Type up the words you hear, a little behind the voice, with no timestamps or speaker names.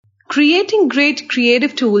Creating great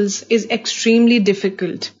creative tools is extremely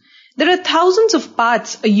difficult. There are thousands of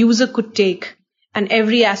paths a user could take, and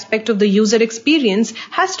every aspect of the user experience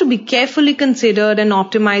has to be carefully considered and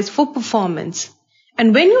optimized for performance.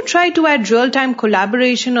 And when you try to add real-time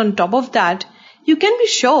collaboration on top of that, you can be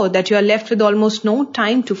sure that you are left with almost no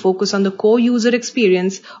time to focus on the core user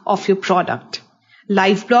experience of your product.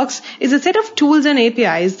 LiveBlocks is a set of tools and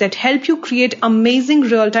APIs that help you create amazing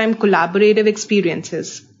real-time collaborative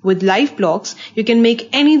experiences. With LiveBlocks, you can make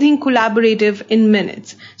anything collaborative in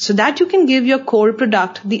minutes so that you can give your core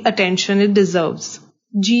product the attention it deserves.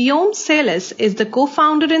 Guillaume Celis is the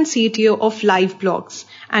co-founder and CTO of LiveBlocks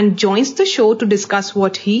and joins the show to discuss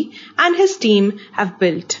what he and his team have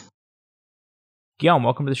built. Guillaume,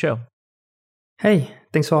 welcome to the show. Hey,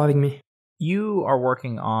 thanks for having me. You are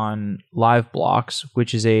working on LiveBlocks,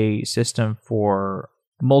 which is a system for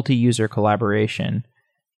multi-user collaboration.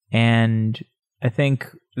 And I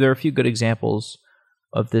think there are a few good examples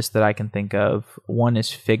of this that I can think of. One is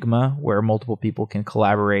Figma, where multiple people can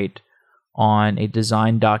collaborate on a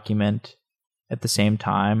design document at the same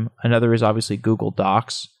time. Another is obviously Google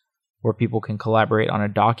Docs, where people can collaborate on a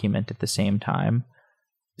document at the same time.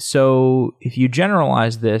 So if you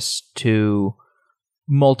generalize this to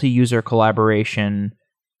multi-user collaboration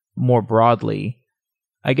more broadly,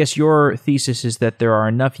 I guess your thesis is that there are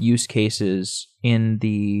enough use cases in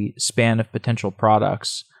the span of potential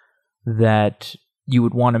products that you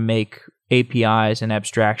would want to make APIs and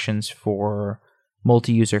abstractions for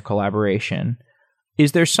multi-user collaboration.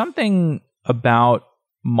 Is there something about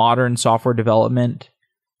modern software development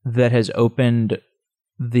that has opened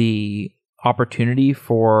the opportunity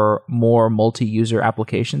for more multi-user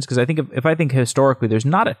applications? Because I think if I think historically, there's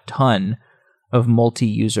not a ton of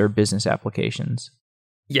multi-user business applications.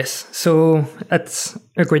 Yes, so that's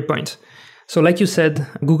a great point. So like you said,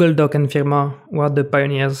 Google Doc and Figma were the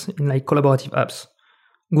pioneers in collaborative apps.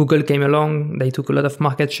 Google came along, they took a lot of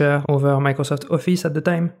market share over Microsoft Office at the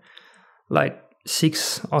time.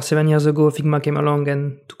 6 or 7 years ago, Figma came along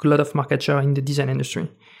and took a lot of market share in the design industry.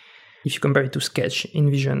 If you compare it to Sketch,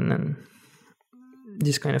 InVision, and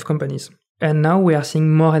these kind of companies. And now we are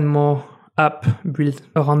seeing more and more app built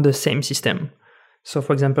around the same system. So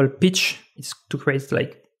for example, Pitch is to create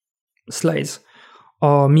slides,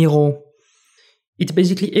 or Miro. It's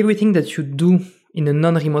basically everything that you do in a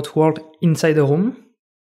non-remote world inside a room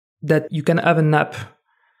that you can have an app,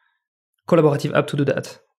 collaborative app to do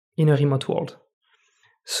that in a remote world.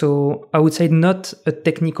 So I would say not a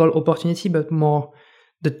technical opportunity, but more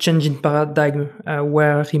the change in paradigm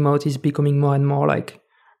where remote is becoming more and more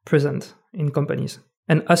present in companies.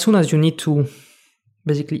 And as soon as you need to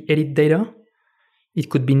basically edit data, it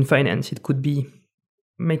could be in finance, it could be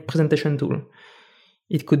make presentation tool,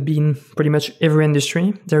 it could be in pretty much every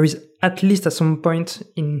industry. There is at least at some point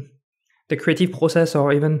in the creative process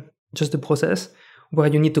or even just the process where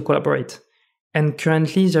you need to collaborate. And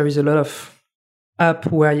currently there is a lot of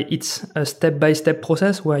app where it's a step-by-step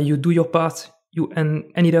process where you do your part, you hand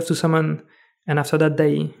it off to someone, and after that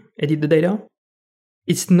they edit the data.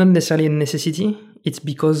 It's not necessarily a necessity. It's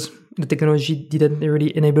because the technology didn't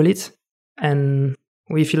really enable it. And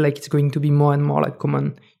we feel like it's going to be more and more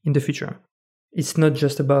common in the future. It's not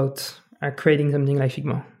just about creating something like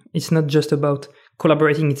Figma. It's not just about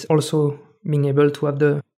collaborating. It's also being able to have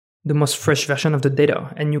the most fresh version of the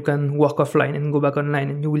data. And you can work offline and go back online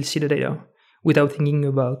and you will see the data without thinking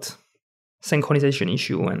about synchronization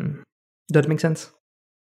issue. And does that make sense?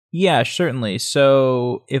 Yeah, certainly.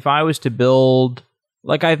 So if I was to build,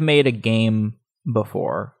 I've made a game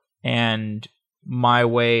before, and my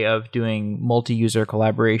way of doing multi-user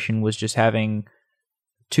collaboration was just having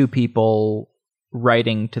two people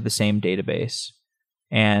writing to the same database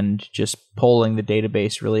and just polling the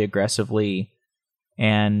database really aggressively.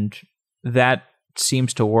 And that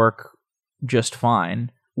seems to work just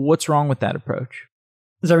fine. What's wrong with that approach?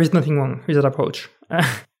 There is nothing wrong with that approach.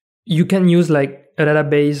 You can use a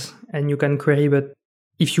database and you can query, but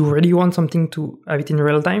if you really want something to have it in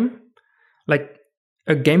real time, like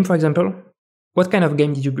a game, for example, what kind of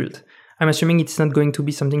game did you build? I'm assuming it's not going to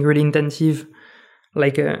be something really intensive,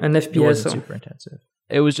 like an FPS. It wasn't super intensive.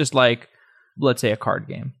 It was just let's say a card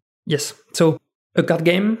game. Yes. So a card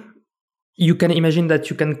game, you can imagine that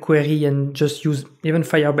you can query and just use even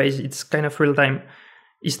Firebase. It's kind of real time.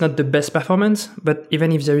 It's not the best performance, but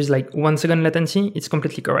even if there is 1 second latency, it's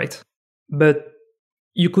completely correct. But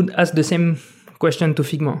you could ask the same question to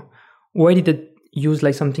Figma. Why did it use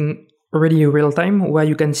something really real time where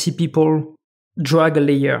you can see people drag a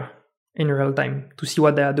layer in real time to see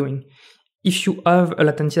what they are doing? If you have a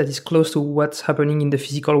latency that is close to what's happening in the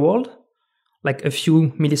physical world, like a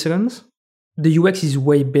few milliseconds, the UX is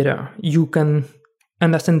way better. You can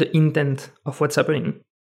understand the intent of what's happening.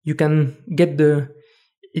 You can get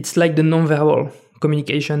it's like the non-verbal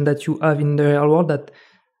communication that you have in the real world that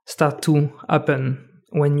start to happen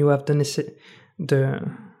when you have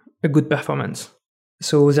a good performance.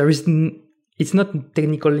 So it's not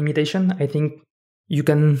technical limitation. I think you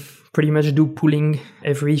can pretty much do pooling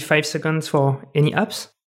every 5 seconds for any apps,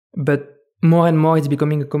 but more and more it's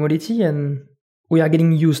becoming a commodity, and we are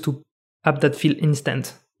getting used to apps that feel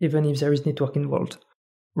instant, even if there is network involved.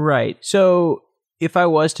 Right. So if I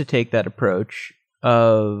was to take that approach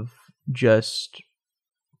of just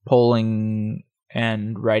polling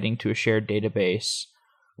and writing to a shared database,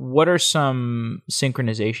 what are some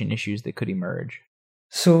synchronization issues that could emerge?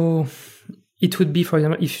 So it would be, for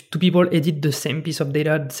example, if two people edit the same piece of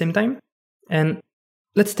data at the same time. And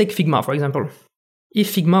let's take Figma, for example.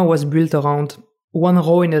 If Figma was built around one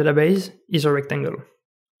row in a database is a rectangle,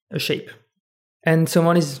 a shape, and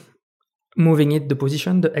someone is moving it, the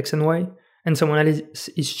position, the X and Y, and someone else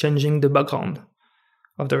is changing the background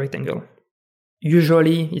of the rectangle.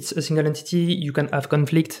 Usually it's a single entity, you can have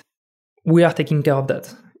conflict. We are taking care of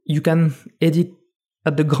that. You can edit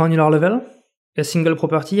at the granular level a single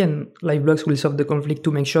property, and LiveBlocks will solve the conflict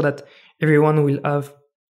to make sure that everyone will have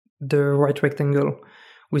the right rectangle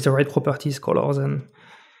with the right properties, colors, and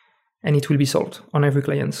it will be solved on every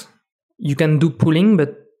client. You can do pooling,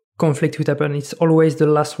 but conflict will happen. It's always the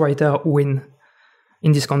last writer win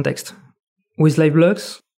in this context. With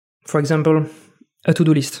LiveBlocks, for example, a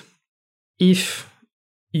to-do list. If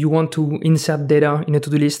you want to insert data in a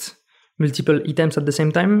to-do list, multiple items at the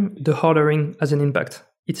same time, the ordering has an impact.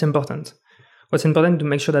 It's important. What's important to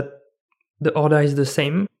make sure that the order is the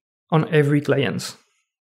same on every client.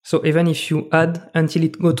 So even if you add until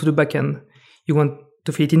it go to the backend, you want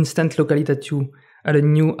to feel it instant locally that you add a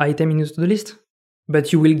new item in your to-do list,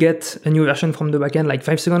 but you will get a new version from the backend like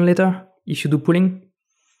 5 seconds later if you do pooling,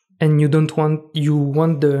 and you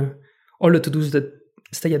want all the to-dos that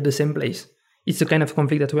stay at the same place. It's the kind of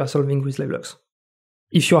conflict that we are solving with LiveBlocks.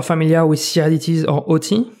 If you are familiar with CRDTs or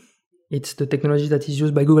OT, it's the technology that is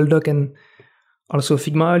used by Google Doc and also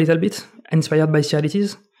Figma a little bit, inspired by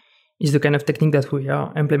CRDTs, is the kind of technique that we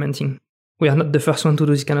are implementing. We are not the first one to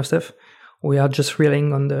do this kind of stuff. We are just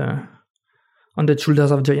relying on the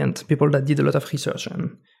shoulders of giant people that did a lot of research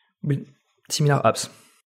and built similar apps.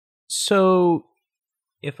 So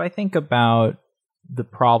if I think about the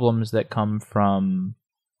problems that come from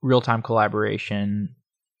real-time collaboration,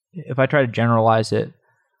 if I try to generalize it,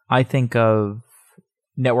 I think of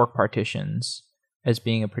network partitions as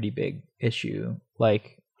being a pretty big issue.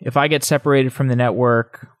 Like, if I get separated from the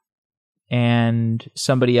network and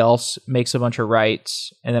somebody else makes a bunch of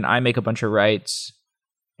writes, and then I make a bunch of writes,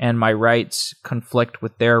 and my writes conflict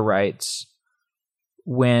with their writes,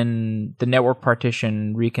 when the network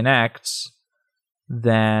partition reconnects,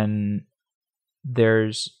 then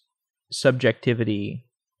there's subjectivity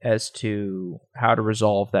as to how to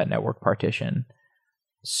resolve that network partition.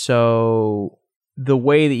 So the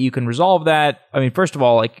way that you can resolve that, I mean, first of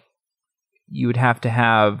all, like, you would have to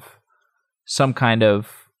have some kind of,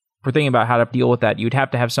 if we're thinking about how to deal with that, you'd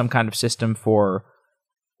have to have some kind of system for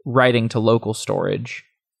writing to local storage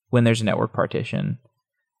when there's a network partition.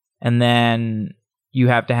 And then you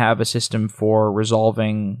have to have a system for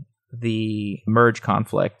resolving the merge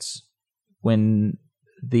conflicts when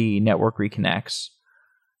the network reconnects.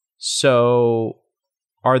 So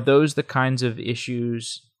are those the kinds of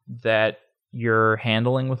issues that you're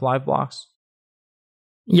handling with LiveBlocks?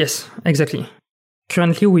 Yes, exactly.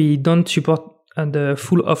 Currently, we don't support the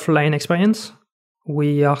full offline experience.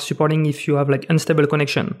 We are supporting if you have like unstable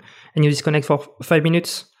connection and you disconnect for 5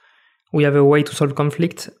 minutes, we have a way to solve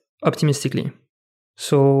conflict optimistically.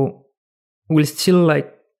 So we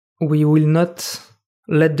will not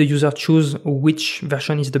let the user choose which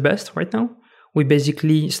version is the best right now. We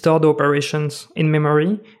basically store the operations in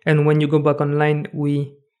memory, and when you go back online,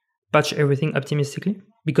 we patch everything optimistically,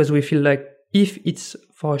 because we feel like if it's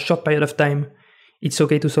for a short period of time, it's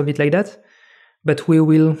okay to solve it like that. But we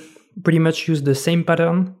will pretty much use the same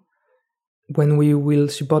pattern when we will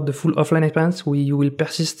support the full offline experience. We will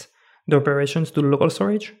persist the operations to local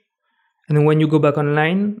storage. And when you go back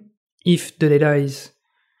online, if the data is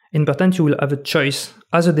important, you will have a choice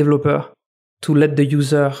as a developer to let the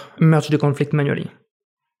user merge the conflict manually.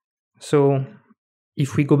 So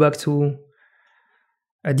if we go back to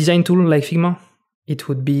a design tool like Figma, it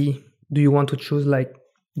would be, do you want to choose like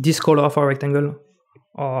this color for a rectangle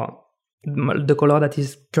or the color that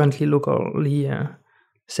is currently locally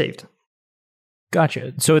saved?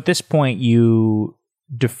 Gotcha. So at this point, you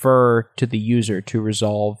defer to the user to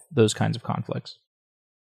resolve those kinds of conflicts.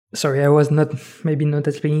 Sorry, I was maybe not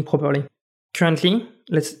explaining properly. Currently,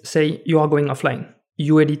 let's say you are going offline.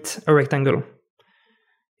 You edit a rectangle.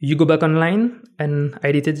 You go back online and I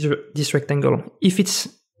edited this rectangle. If it's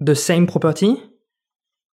the same property,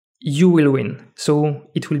 you will win. So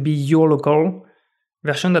it will be your local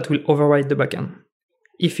version that will override the backend.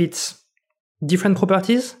 If it's different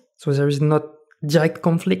properties, so there is not direct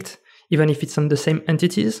conflict, even if it's on the same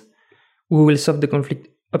entities, we will solve the conflict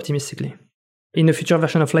optimistically. In a future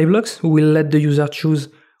version of Liveblocks, we will let the user choose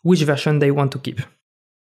which version they want to keep.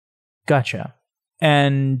 Gotcha.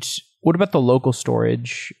 And what about the local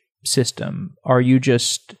storage system? Are you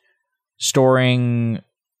just storing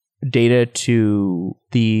data to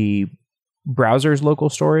the browser's local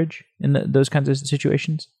storage in those kinds of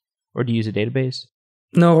situations? Or do you use a database?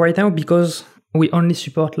 No, right now, because we only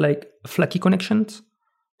support like Flaky connections.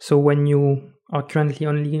 So when you are currently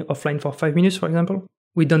only offline for 5 minutes, for example,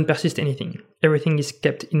 we don't persist anything. Everything is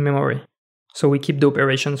kept in memory. So we keep the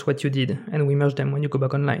operations, what you did, and we merge them when you go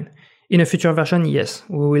back online. In a future version, yes,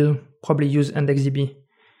 we will probably use IndexedDB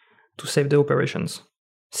to save the operations.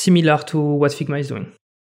 Similar to what Figma is doing.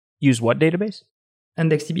 Use what database?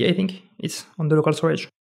 IndexedDB, I think. It's on the local storage.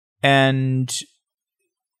 And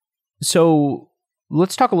so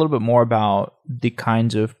let's talk a little bit more about the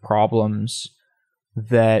kinds of problems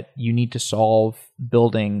that you need to solve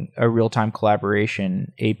building a real-time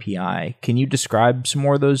collaboration API. Can you describe some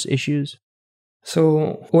more of those issues?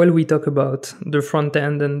 So while we talk about the front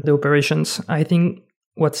end and the operations, I think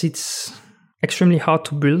it's extremely hard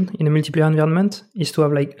to build in a multiplayer environment is to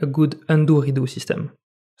have like a good undo-redo system.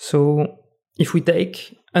 So if we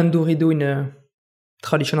take undo-redo in a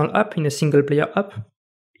traditional app, in a single-player app,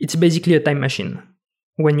 it's basically a time machine.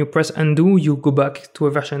 When you press undo, you go back to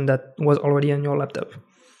a version that was already on your laptop.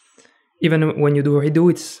 Even when you do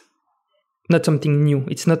redo, it's not something new.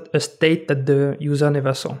 It's not a state that the user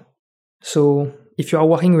never saw. So if you are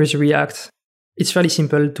working with React, it's fairly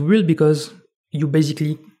simple to build because you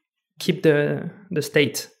basically keep the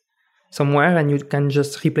state somewhere and you can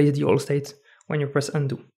just replace the old state when you press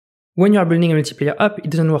undo. When you are building a multiplayer app,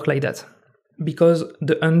 it doesn't work like that because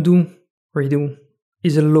the undo redo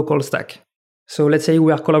is a local stack. So let's say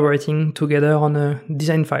we are collaborating together on a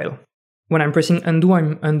design file. When I'm pressing undo,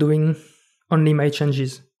 I'm undoing only my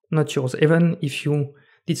changes, not yours, even if you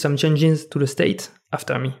did some changes to the state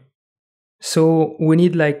after me. So we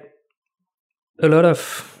need like a lot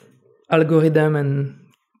of algorithm and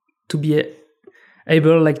to be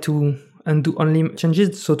able like to undo only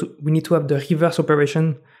changes. So we need to have the reverse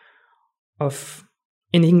operation of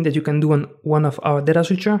anything that you can do on one of our data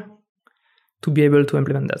structure to be able to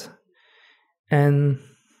implement that. And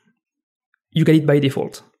you get it by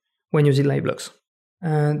default when using Liveblocks.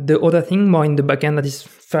 The other thing, more in the backend, that is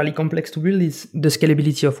fairly complex to build is the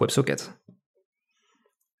scalability of WebSocket.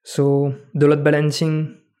 So the load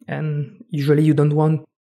balancing, and usually you don't want...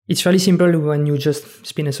 It's fairly simple when you just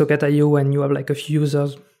spin a socket IO and you have like a few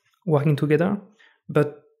users working together.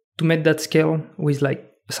 But to make that scale with like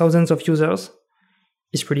thousands of users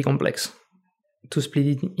is pretty complex to split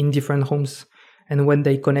it in different rooms. And when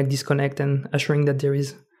they connect, disconnect, and assuring that there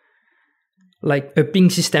is like a ping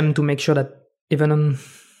system to make sure that even on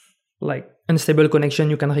like unstable connection,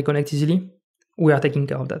 you can reconnect easily. We are taking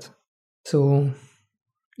care of that. So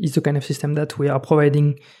it's the kind of system that we are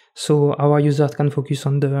providing so our users can focus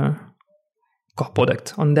on the core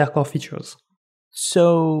product, on their core features.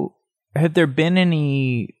 So have there been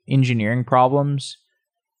any engineering problems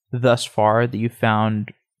thus far that you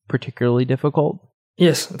found particularly difficult?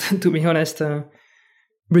 Yes, to be honest,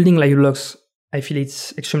 building Liveblocks, I feel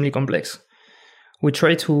it's extremely complex. We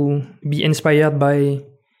try to be inspired by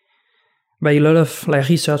a lot of like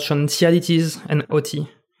research on CRDTs and OT.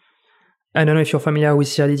 I don't know if you're familiar with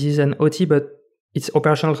CRDTs and OT, but it's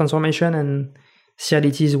operational transformation, and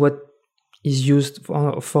CRDT is what is used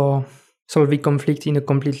for solving conflict in a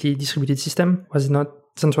completely distributed system, was not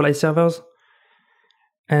centralized servers.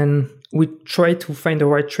 And we try to find the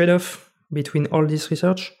right trade-off between all this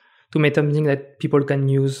research to make something that people can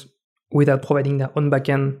use without providing their own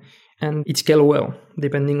backend, and it scales well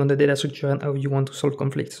depending on the data structure and how you want to solve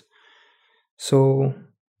conflicts. So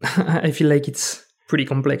I feel like it's pretty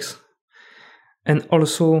complex. And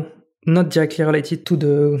also not directly related to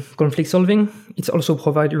the conflict solving, it's also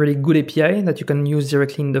provide really good API that you can use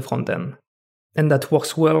directly in the front end. And that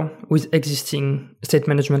works well with existing state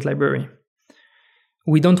management library.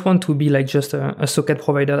 We don't want to be like just a socket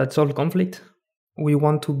provider that solves conflict. We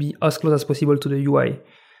want to be as close as possible to the UI.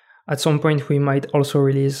 At some point, we might also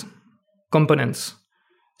release components.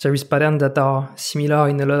 There is patterns that are similar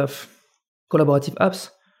in a lot of collaborative apps.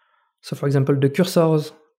 So for example, the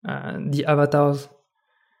cursors, the avatars,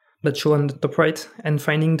 that show on the top right and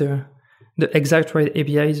finding the exact right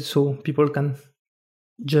APIs so people can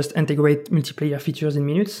just integrate multiplayer features in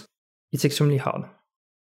minutes, it's extremely hard.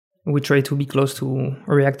 We try to be close to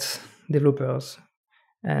React developers,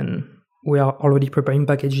 and we are already preparing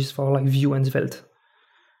packages for like Vue and Svelte.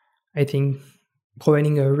 I think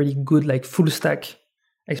providing a really good like full stack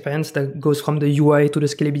experience that goes from the UI to the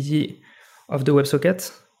scalability of the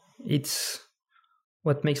WebSocket, it's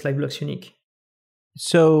what makes Liveblocks unique.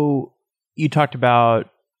 So you talked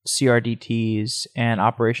about CRDTs and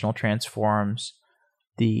operational transforms,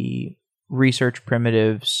 the research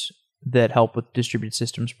primitives that help with distributed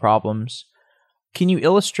systems problems. Can you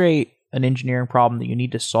illustrate an engineering problem that you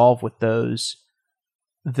need to solve with those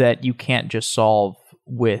that you can't just solve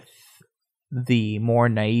with the more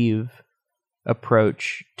naive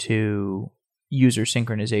approach to user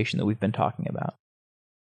synchronization that we've been talking about?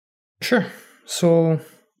 Sure. So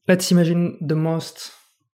let's imagine the most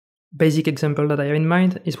basic example that I have in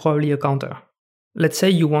mind is probably a counter. Let's say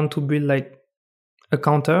you want to build like a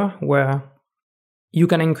counter where you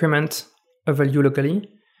can increment a value locally,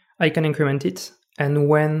 I can increment it, and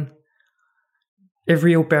when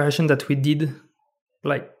every operation that we did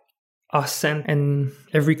like are sent and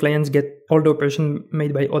every client get all the operation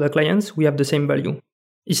made by other clients, we have the same value.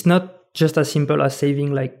 It's not just as simple as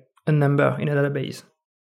saving like a number in a database.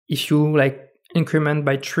 If you like increment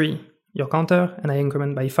by 3 your counter and I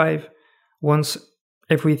increment by 5, once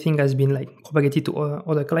everything has been like propagated to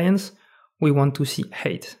other clients, we want to see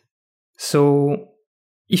 8. So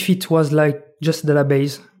if it was like just a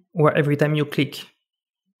database where every time you click,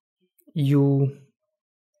 you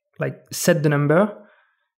like set the number,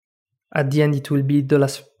 at the end it will be the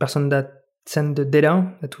last person that sent the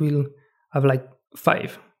data that will have like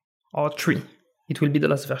 5 or 3. It will be the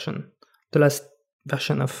last version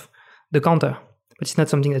of the counter, but it's not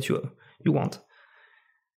something that you want.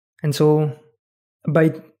 And so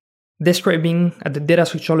by describing at the data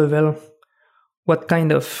structure level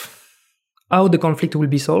how the conflict will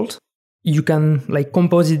be solved, you can like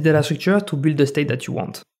compose the data structure to build the state that you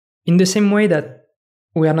want. In the same way that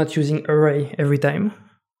we are not using array every time,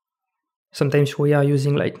 sometimes we are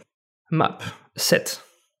using like map, set,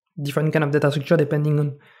 different kind of data structure depending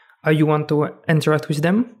on how you want to interact with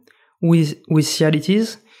them. With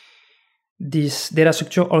CRDTs, this data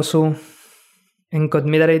structure also encode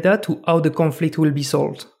metadata to how the conflict will be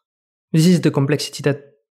solved. This is the complexity that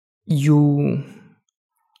you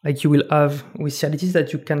will have with CRDTs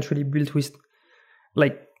that you can't really build with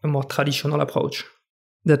like a more traditional approach.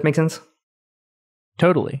 Does that make sense?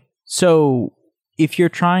 Totally. So if you're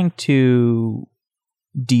trying to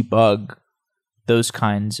debug those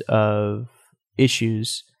kinds of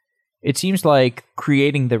issues, it seems like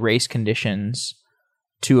creating the race conditions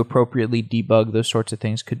to appropriately debug those sorts of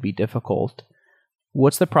things could be difficult.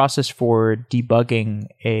 What's the process for debugging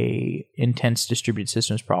a intense distributed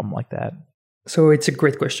systems problem like that? So it's a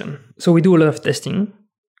great question. So we do a lot of testing,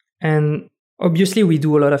 and obviously we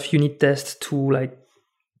do a lot of unit tests to like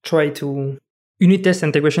try to unit test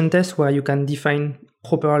integration tests where you can define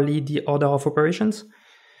properly the order of operations,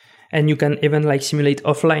 and you can even like simulate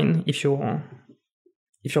offline if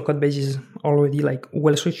your code base is already like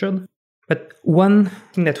well structured. But one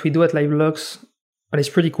thing that we do at Liveblocks, and it's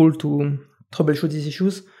pretty cool to troubleshoot these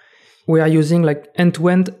issues, we are using like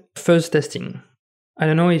end-to-end fuzz testing. I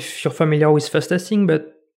don't know if you're familiar with fuzz testing,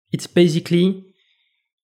 but it's basically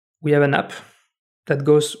we have an app that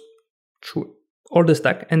goes through all the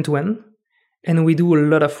stack end-to-end, and we do a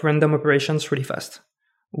lot of random operations really fast.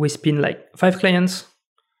 We spin like 5 clients.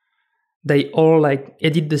 They all like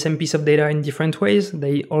edit the same piece of data in different ways.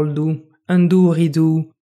 They all do undo,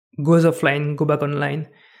 redo, goes offline, go back online.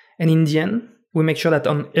 And in the end, we make sure that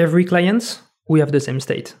on every client, we have the same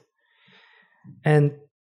state. And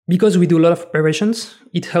because we do a lot of operations,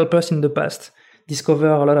 it helped us in the past discover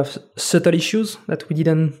a lot of subtle issues that we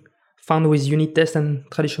didn't find with unit test and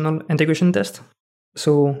traditional integration test.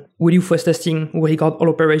 So we do fuzz testing, we record all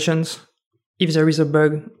operations. If there is a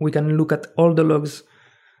bug, we can look at all the logs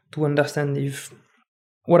to understand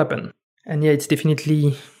what happened. And yeah, it's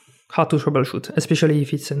definitely hard to troubleshoot, especially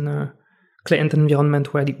if it's in a client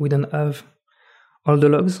environment where we don't have all the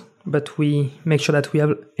logs, but we make sure that we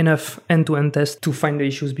have enough end-to-end tests to find the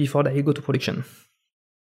issues before they go to production.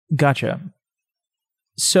 Gotcha.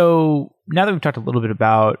 So now that we've talked a little bit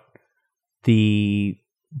about the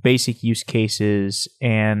basic use cases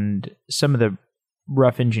and some of the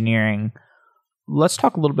rough engineering, let's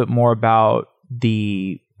talk a little bit more about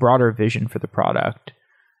the broader vision for the product.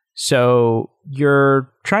 So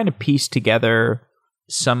you're trying to piece together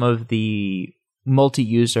some of the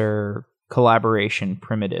multi-user collaboration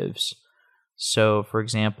primitives. So, for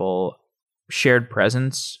example, shared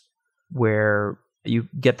presence, where you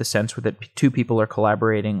get the sense that two people are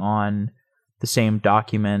collaborating on the same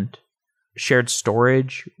document. Shared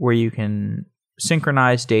storage, where you can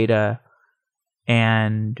synchronize data,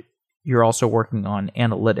 and you're also working on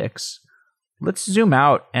analytics. Let's zoom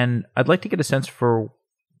out, and I'd like to get a sense for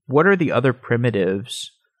what are the other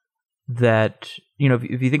primitives that,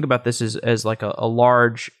 if you think about this as like a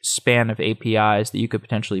large span of APIs that you could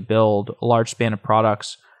potentially build, a large span of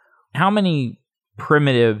products, how many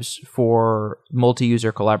primitives for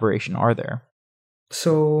multi-user collaboration are there?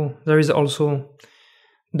 So there is also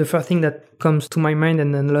the first thing that comes to my mind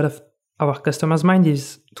and then a lot of our customers' mind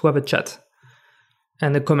is to have a chat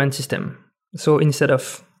and a comment system. So instead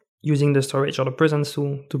of using the storage or the presence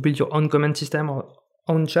to build your own comment system or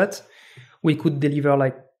own chat, we could deliver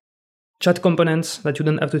like chat components that you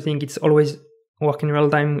don't have to think. It's always work in real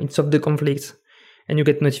time. It solves the conflict and you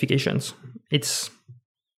get notifications. It's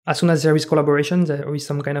as soon as there is collaboration, there is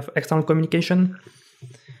some kind of external communication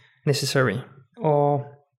necessary.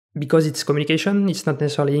 Or because it's communication, it's not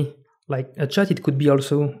necessarily like a chat. It could be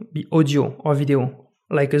also be audio or video,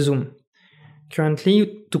 like a Zoom.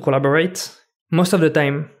 Currently, to collaborate, most of the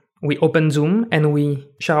time we open Zoom and we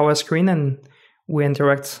share our screen and we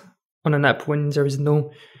interact on an app when there is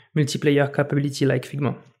no multiplayer capability like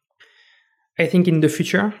Figma. I think in the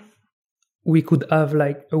future, we could have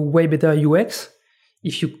like a way better UX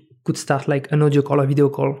if you could start like an audio call or video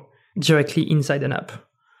call directly inside an app.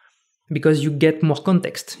 Because you get more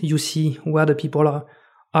context. You see where the people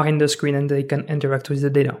are in the screen and they can interact with the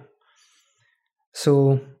data.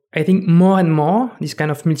 So I think more and more, these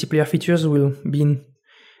kind of multiplayer features will be in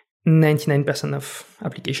 99% of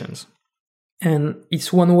applications. And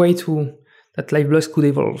it's one way that Liveblocks could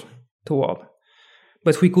evolve toward.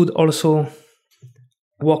 But we could also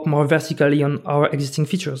work more vertically on our existing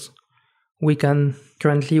features.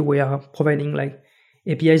 Currently we are providing like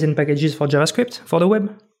APIs and packages for JavaScript for the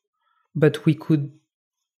web. But we could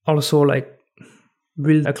also like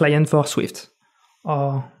build a client for Swift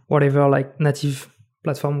or whatever like native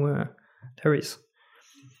platform where there is.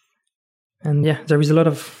 And yeah, there is a lot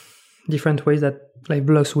of different ways that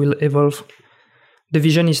Liveblocks will evolve. The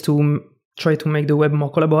vision is to try to make the web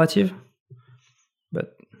more collaborative,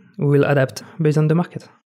 but we will adapt based on the market.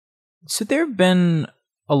 So there have been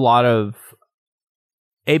a lot of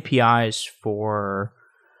APIs for,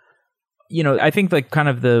 I think like kind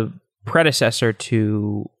of the predecessor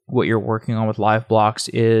to what you're working on with Liveblocks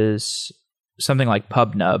is something like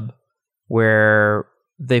PubNub, where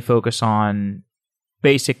they focus on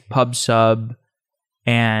basic pub sub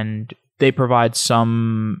and they provide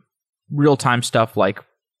some real-time stuff like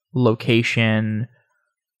location,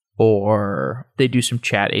 or they do some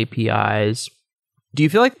chat APIs. Do you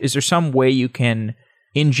feel like, is there some way you can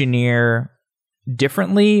engineer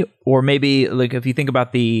differently? Or maybe like if you think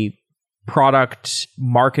about the product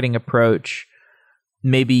marketing approach,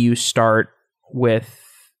 maybe you start with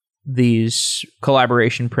these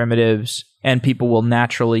collaboration primitives and people will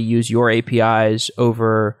naturally use your APIs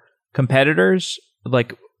over competitors.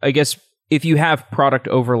 Like, I guess if you have product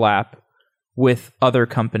overlap with other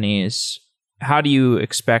companies, how do you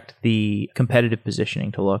expect the competitive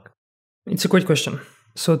positioning to look? It's a great question.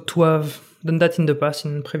 So to have done that in the past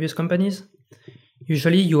in previous companies,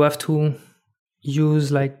 usually you have to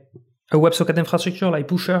use like a WebSocket infrastructure like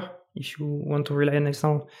Pusher if you want to rely on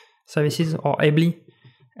external services, or Ably,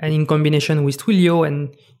 and in combination with Twilio,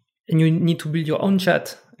 and you need to build your own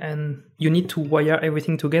chat and you need to wire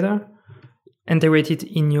everything together, integrate it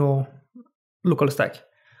in your local stack.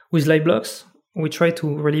 With Liveblocks, we try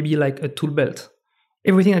to really be like a tool belt.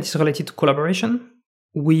 Everything that is related to collaboration,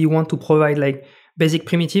 we want to provide like basic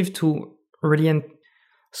primitive to really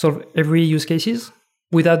solve every use cases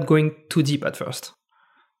without going too deep at first.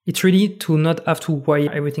 It's really to not have to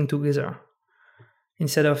wire everything together.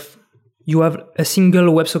 Instead of, you have a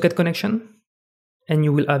single WebSocket connection and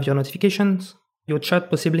you will have your notifications, your chat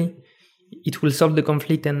possibly. It will solve the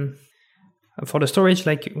conflict and for the storage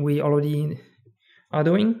like we already are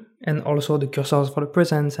doing, and also the cursors for the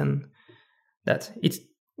presence and that.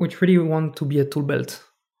 We really want to be a tool belt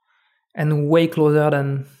and way closer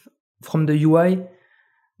than from the UI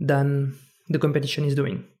than the competition is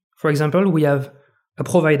doing. For example, we have a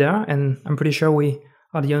provider, and I'm pretty sure we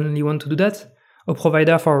are the only one to do that, a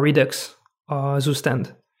provider for Redux or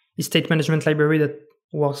ZooStand. It's state management library that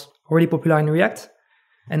was already popular in React.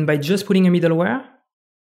 And by just putting a middleware,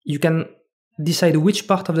 you can decide which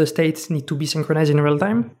part of the states need to be synchronized in real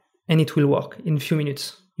time, and it will work in a few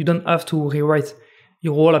minutes. You don't have to rewrite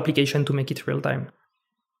your whole application to make it real time.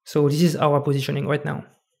 So this is our positioning right now,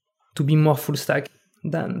 to be more full stack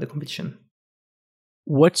than the competition.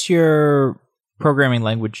 What's your programming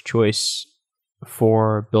language choice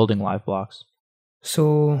for building live blocks?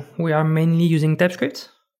 So we are mainly using TypeScript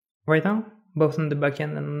right now, both on the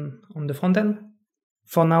backend and on the front end.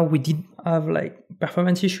 For now, we did have like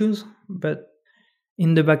performance issues, but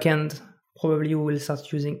in the backend, probably we will start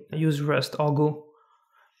use Rust or Go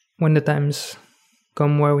when the times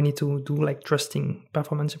come where we need to do like trusting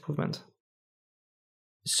performance improvement.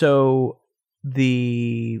 So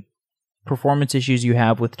the performance issues you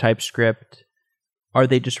have with TypeScript, are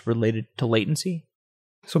they just related to latency?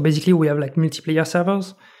 So basically we have like multiplayer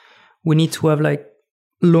servers. We need to have like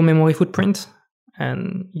low memory footprint,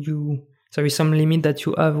 and there is some limit that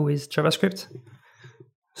you have with JavaScript.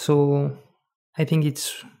 So I think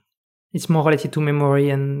it's more related to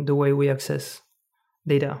memory and the way we access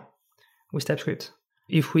data with TypeScript.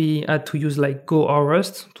 If we had to use like Go or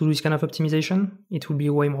Rust to do this kind of optimization, it would be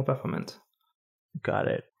way more performant. Got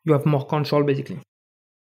it. You have more control basically.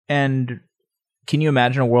 And can you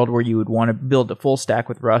imagine a world where you would want to build a full stack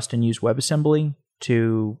with Rust and use WebAssembly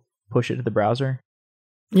to push it to the browser?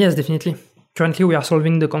 Yes, definitely. Currently, we are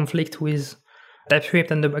solving the conflict with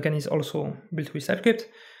TypeScript, and the backend is also built with TypeScript.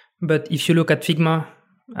 But if you look at Figma,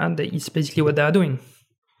 it's basically what they are doing.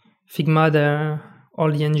 Figma,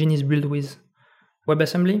 all the engine is built with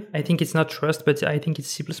WebAssembly. I think it's not Rust, but I think it's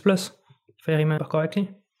C++, if I remember correctly.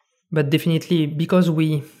 But definitely, because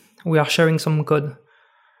we are sharing some code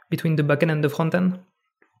between the backend and the front end,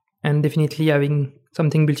 and definitely having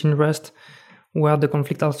something built in Rust where the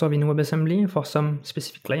conflict are solved in WebAssembly for some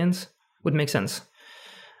specific clients would make sense.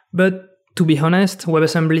 But to be honest,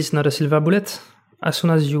 WebAssembly is not a silver bullet. As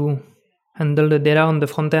soon as you handle the data on the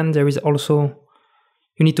front end, you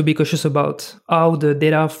need to be cautious about how the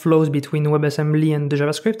data flows between WebAssembly and the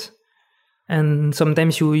JavaScript. And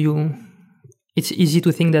sometimes it's easy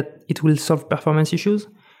to think that it will solve performance issues,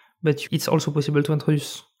 but it's also possible to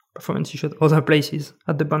introduce performance issues other places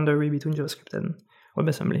at the boundary between JavaScript and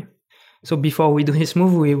WebAssembly. So before we do this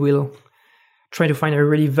move, we will try to find a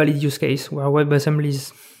really valid use case where WebAssembly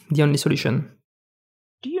is the only solution.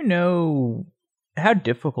 Do you know how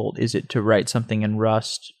difficult is it to write something in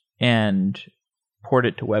Rust and port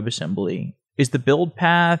it to WebAssembly? Is the build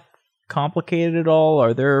path complicated at all?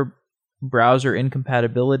 Are there browser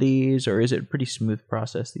incompatibilities, or is it a pretty smooth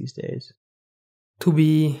process these days? To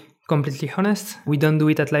be completely honest, we don't do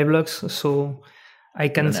it at Liveblocks, so I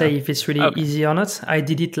can't say if it's really easy or not. I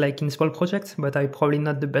did it like in small projects, but I'm probably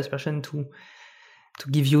not the best person to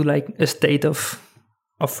give you like a state of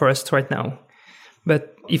Rust right now.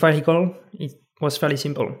 But if I recall, it was fairly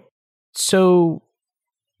simple. So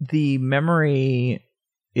the memory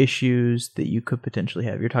issues that you could potentially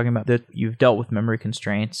have, you're talking about that you've dealt with memory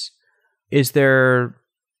constraints. Is there,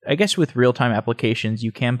 I guess with real-time applications,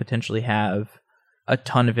 you can potentially have a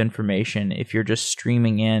ton of information if you're just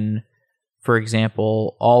streaming in, for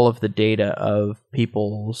example, all of the data of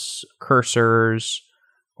people's cursors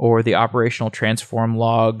or the operational transform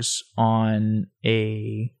logs on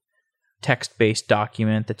a text-based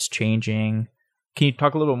document that's changing. Can you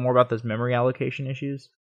talk a little bit more about those memory allocation issues?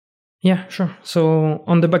 Yeah, sure. So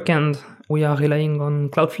on the backend, we are relying on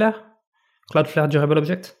Cloudflare Durable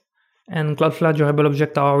Object. And Cloudflare Durable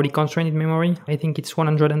Object are already constrained in memory. I think it's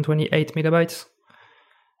 128 megabytes.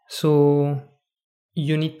 So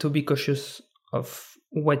you need to be cautious of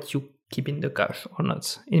what you keep in the cache or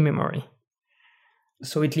not in memory.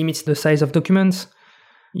 So it limits the size of documents.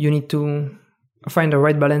 You need to find the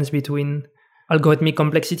right balance between algorithmic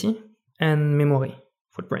complexity and memory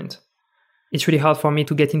footprint. It's really hard for me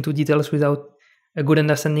to get into details without a good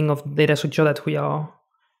understanding of the data structure that we are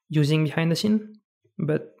using behind the scene.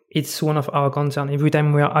 But it's one of our concerns. Every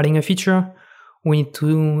time we are adding a feature, we need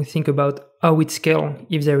to think about how it scales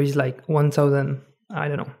if there is like 1,000,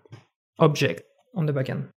 object on the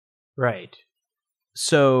backend. Right.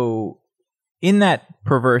 So in that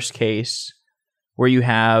perverse case where you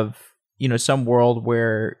have, some world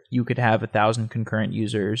where you could have 1,000 concurrent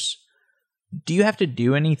users, do you have to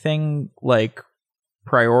do anything like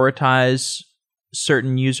prioritize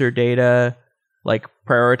certain user data, like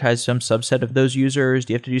prioritize some subset of those users?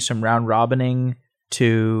 Do you have to do some round robining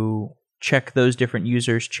to check those different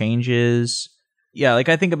users' changes? Yeah, like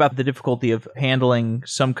I think about the difficulty of handling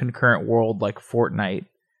some concurrent world like Fortnite,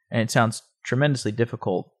 and it sounds tremendously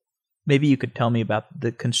difficult. Maybe you could tell me about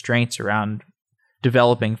the constraints around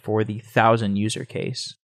developing for the 1,000 user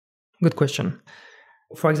case. Good question.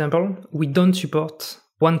 For example, we don't support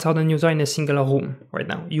 1,000 users in a single room right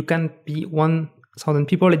now. You can't be 1,000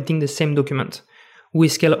 people editing the same document. We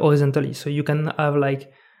scale horizontally, so you can have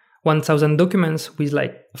like 1,000 documents with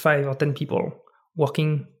like 5 or 10 people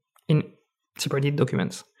working in separated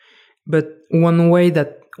documents. But one way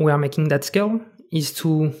that we are making that scale is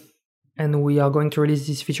to, and we are going to release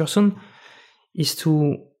this feature soon, is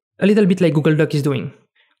to a little bit like Google Doc is doing.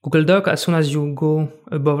 Google Doc, as soon as you go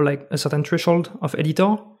above like a certain threshold of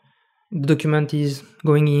editor, the document is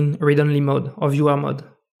going in read-only mode or viewer mode.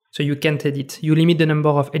 So you can't edit. You limit the number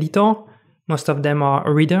of editor. Most of them are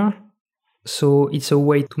a reader. So it's a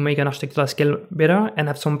way to make an architecture scale better. And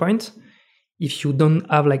at some point, if you don't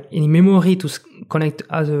have like any memory to connect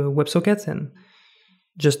as a WebSocket and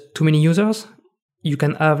just too many users, you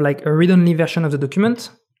can have like a read-only version of the document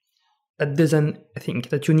that doesn't think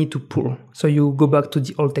that you need to pull. So you go back to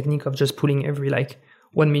the old technique of just pulling every like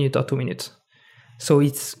 1 minute or 2 minutes. So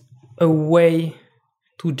it's a way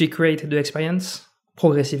to degrade the experience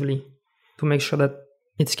progressively to make sure that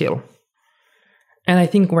it scales. And I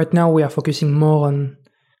think right now we are focusing more on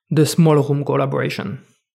the small room collaboration.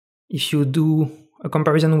 If you do a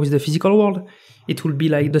comparison with the physical world, it will be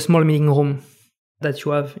like the small meeting room that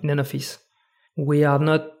you have in an office. We are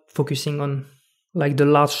not focusing on like the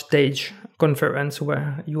large stage conference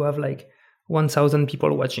where you have like 1,000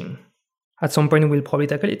 people watching. At some point we'll probably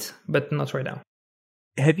tackle it, but not right now.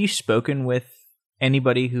 Have you spoken with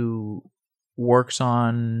anybody who works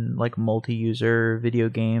on like multi-user video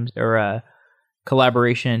games or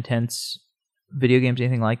collaboration intense video games,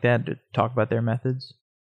 anything like that, to talk about their methods?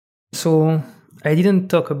 So I didn't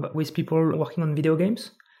talk with people working on video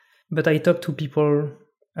games, but I talked to people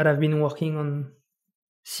that have been working on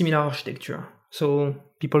similar architecture. So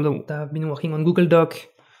people that have been working on Google Doc,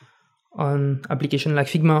 on application like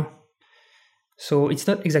Figma. So it's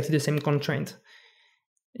not exactly the same constraint.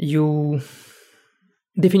 You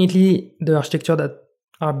definitely the architecture that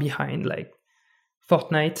are behind like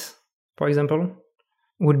Fortnite, for example,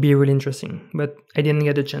 would be really interesting. But I didn't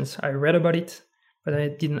get a chance. I read about it, but I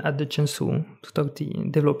didn't have the chance to talk to the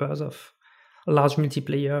developers of large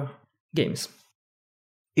multiplayer games.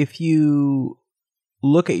 If you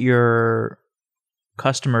look at your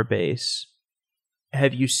customer base,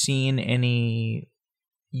 have you seen any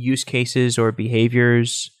use cases or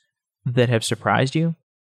behaviors that have surprised you?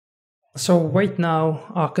 So right now,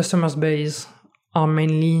 our customers base are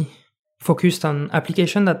mainly focused on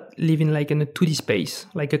applications that live in like in a 2D space,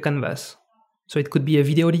 like a canvas. So it could be a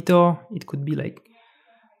video editor, it could be like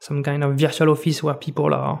some kind of virtual office where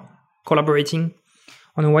people are collaborating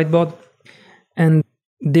on a whiteboard. And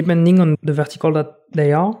depending on the vertical that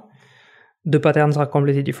they are, the patterns are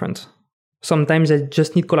completely different. Sometimes they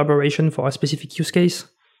just need collaboration for a specific use case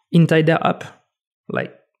inside their app,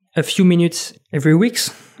 like a few minutes every week,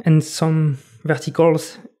 and some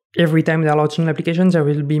verticals, every time they're launching applications, there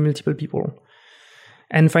will be multiple people.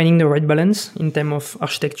 And finding the right balance in terms of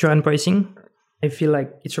architecture and pricing, I feel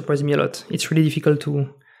like it surprised me a lot. It's really difficult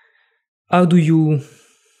to, how do you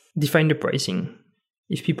define the pricing?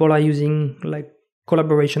 If people are using like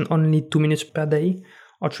collaboration only 2 minutes per day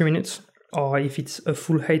or 3 minutes, or if it's a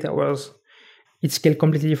full 8 hours, it's scaled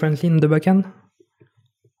completely differently in the backend.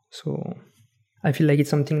 So I feel like it's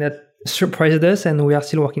something that surprised us and we are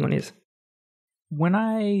still working on it. When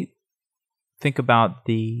I think about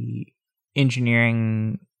the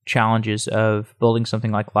engineering challenges of building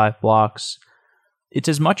something like LiveBlocks, it's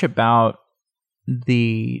as much about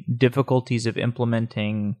the difficulties of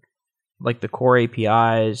implementing like the core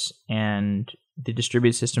APIs and the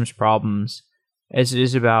distributed systems problems as it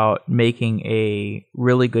is about making a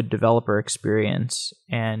really good developer experience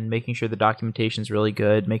and making sure the documentation is really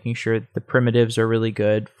good, making sure the primitives are really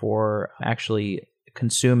good for actually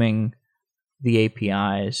consuming the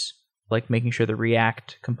APIs, like making sure the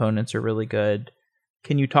React components are really good.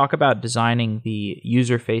 Can you talk about designing the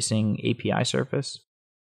user-facing API surface?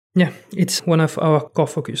 Yeah, it's one of our core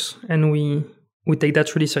focus, and we take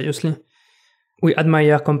that really seriously. We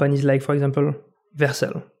admire companies like, for example,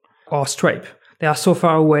 Vercel or Stripe. They are so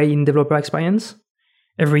far away in developer experience.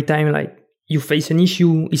 Every time like you face an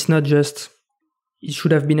issue, it's not just, it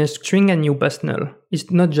should have been a string and you pass null. It's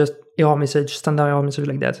not just error message, standard error message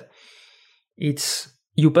like that. It's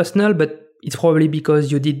you pass null, but it's probably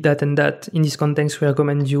because you did that and that. In this context, we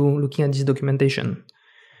recommend you looking at this documentation.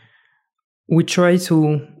 We try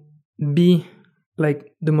to be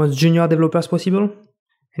like the most junior developers possible.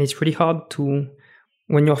 And it's pretty hard to,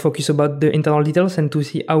 when you're focused about the internal details and to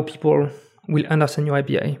see how people will understand your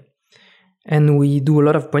API. And we do a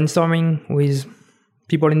lot of brainstorming with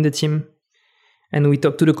people in the team. And we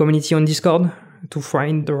talk to the community on Discord to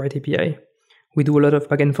find the right API. We do a lot of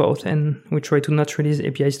back and forth and we try to not release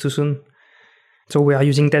APIs too soon. So we are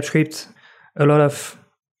using TypeScript, a lot of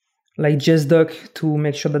like JSDoc to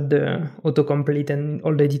make sure that the autocomplete and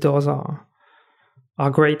all the editors are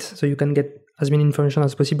great. So you can get as many information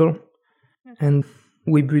as possible. And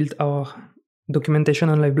we built our documentation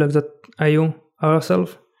on liveblogs.io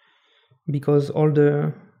ourselves, because all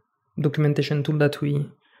the documentation tool that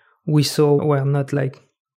we saw were not like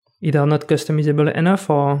either not customizable enough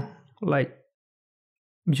or like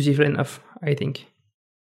beautiful enough, I think.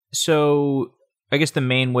 So I guess the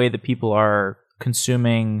main way that people are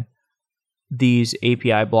consuming these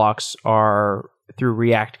API blocks are through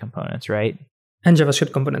React components, right? And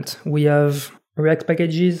JavaScript components. We have React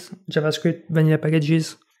packages, JavaScript vanilla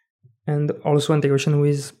packages, and also integration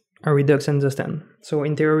with Redux and Zostan. So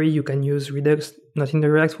in theory, you can use Redux, not in the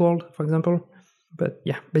React world, for example. But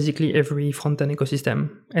yeah, basically every front-end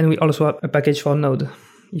ecosystem. And we also have a package for Node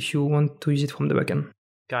if you want to use it from the backend.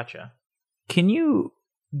 Gotcha. Can you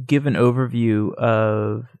give an overview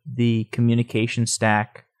of the communication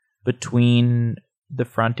stack between the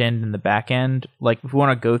front end and the back end? Like, if we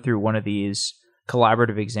want to go through one of these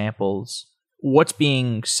collaborative examples, what's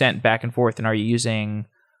being sent back and forth? And are you using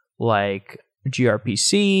like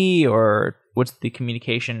gRPC, or what's the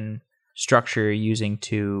communication structure you're using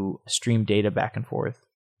to stream data back and forth?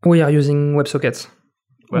 We are using WebSockets.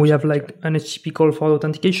 We have like an HTTP call for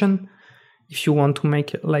authentication if you want to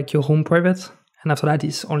make like your home private. And after that,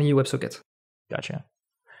 it's only WebSocket. Gotcha.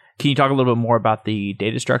 Can you talk a little bit more about the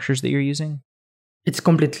data structures that you're using? It's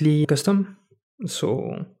completely custom.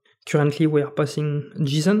 So currently we are passing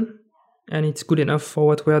JSON, and it's good enough for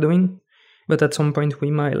what we are doing. But at some point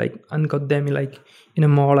we might like encode them like in a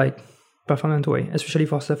more like performant way, especially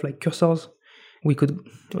for stuff like cursors. We could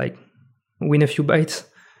like win a few bytes,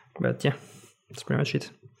 but yeah, that's pretty much it.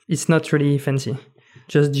 It's not really fancy,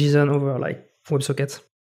 just JSON over like WebSockets.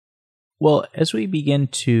 Well, as we begin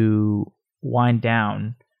to wind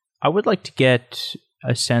down, I would like to get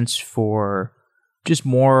a sense for just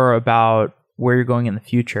more about where you're going in the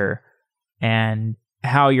future and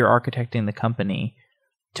how you're architecting the company.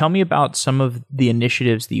 Tell me about some of the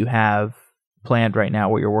initiatives that you have planned right now,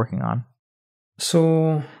 what you're working on.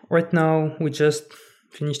 So right now we just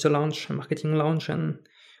finished a marketing launch, and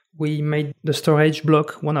we made the storage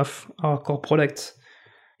block one of our core products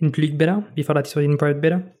in public beta. Before that it was in private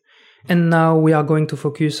beta. And now we are going to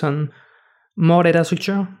focus on more data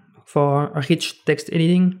structure for rich text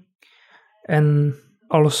editing, and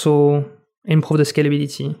also improve the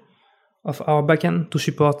scalability of our backend to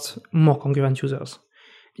support more concurrent users.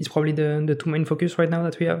 It's probably the two main focus right now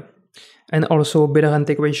that we have. And also better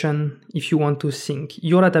integration if you want to sync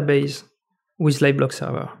your database with LiveBlox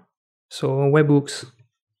Server. So webhooks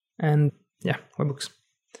and webhooks.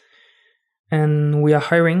 And we are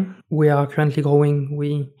hiring. We are currently growing.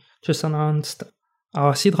 We just announced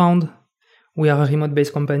our seed round. We are a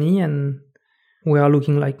remote-based company, and we are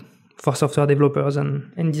looking like for software developers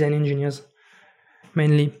and design engineers,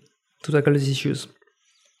 mainly to tackle these issues,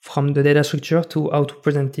 from the data structure to how to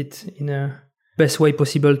present it in a best way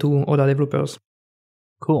possible to other developers.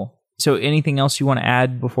 Cool. So anything else you want to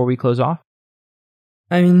add before we close off?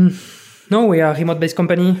 I mean, no, we are a remote-based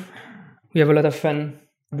company. We have a lot of fun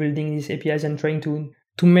building these APIs and trying to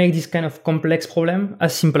make this kind of complex problem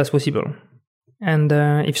as simple as possible. And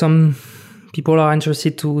if some people are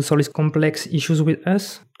interested to solve these complex issues with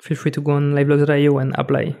us, feel free to go on liveblogs.io and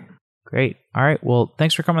apply. Great. All right. Well,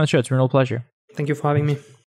 thanks for coming on the show. It's been a real pleasure. Thank you for having me.